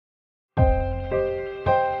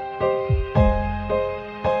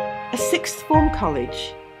Sixth Form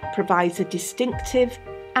College provides a distinctive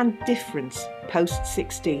and different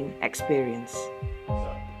post-16 experience.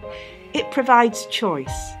 It provides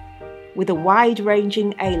choice with a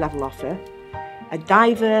wide-ranging A-level offer, a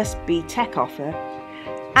diverse B.Tech offer,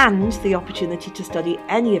 and the opportunity to study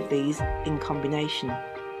any of these in combination.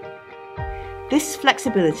 This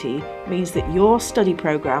flexibility means that your study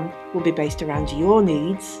programme will be based around your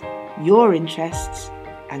needs, your interests,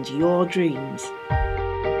 and your dreams.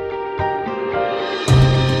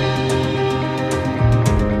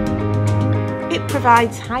 It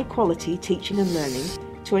provides high-quality teaching and learning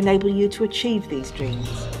to enable you to achieve these dreams.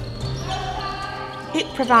 It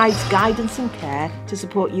provides guidance and care to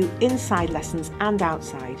support you inside lessons and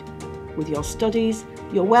outside, with your studies,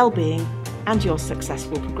 your well-being, and your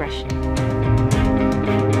successful progression.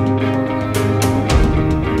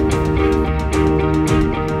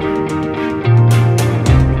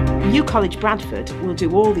 New College Bradford will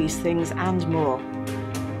do all these things and more.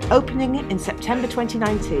 Opening in September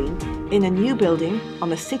 2019, in a new building on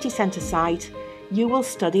the city centre site, you will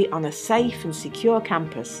study on a safe and secure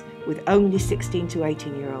campus with only 16 to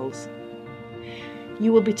 18-year-olds.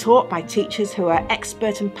 You will be taught by teachers who are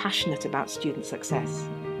expert and passionate about student success.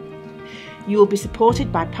 You will be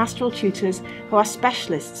supported by pastoral tutors who are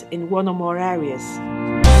specialists in one or more areas.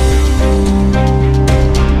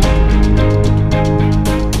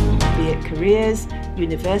 Be it careers,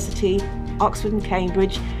 university, Oxford and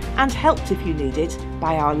Cambridge, and helped if you need it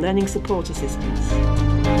by our learning support assistants.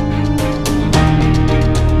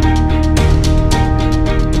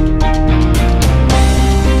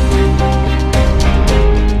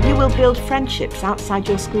 You will build friendships outside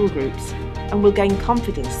your school groups and will gain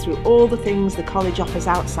confidence through all the things the college offers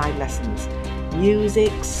outside lessons: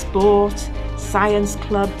 music, sport, science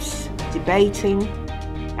clubs, debating,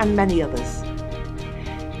 and many others.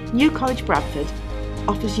 New College Bradford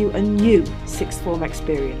offers you a new sixth form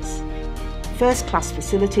experience. First-class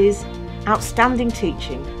facilities, outstanding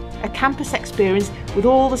teaching, a campus experience with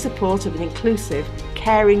all the support of an inclusive,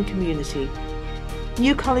 caring community.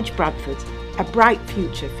 New College Bradford, a bright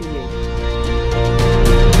future for you.